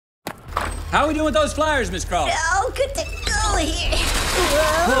How are we doing with those flyers, Miss Crawford? Oh, good to go here.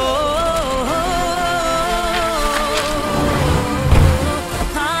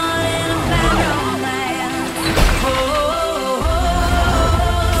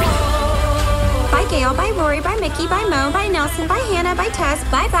 Bye, Gail. Bye, Rory. Bye, Mickey. Bye, Mo. Bye, Nelson. Bye, Hannah. Bye, Tess.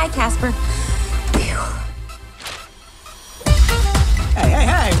 Bye, Casper.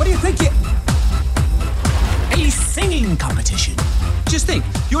 Hey, what do you think A singing competition. Just think,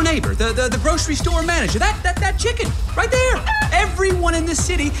 your neighbor, the grocery store manager, that chicken, right there. Everyone in the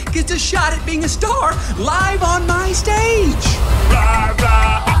city gets a shot at being a star live on my stage. Rah,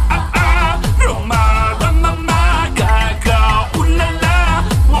 rah, ooh la la,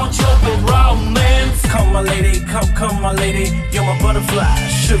 won't you be romance? Come my lady, come my lady, you're my butterfly,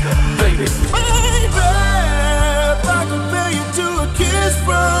 sugar baby. Baby, I can feel you to a kiss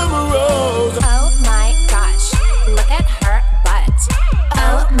from a rose. Oh my gosh, look at her butt.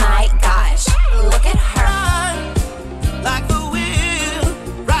 Oh my gosh, look at her. Ride like the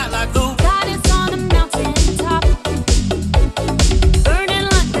wind, ride like the God is on a mountain top, burning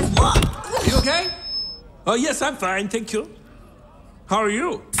like this. You okay? Oh, yes, I'm fine, thank you. How are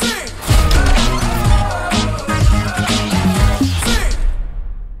you? sing.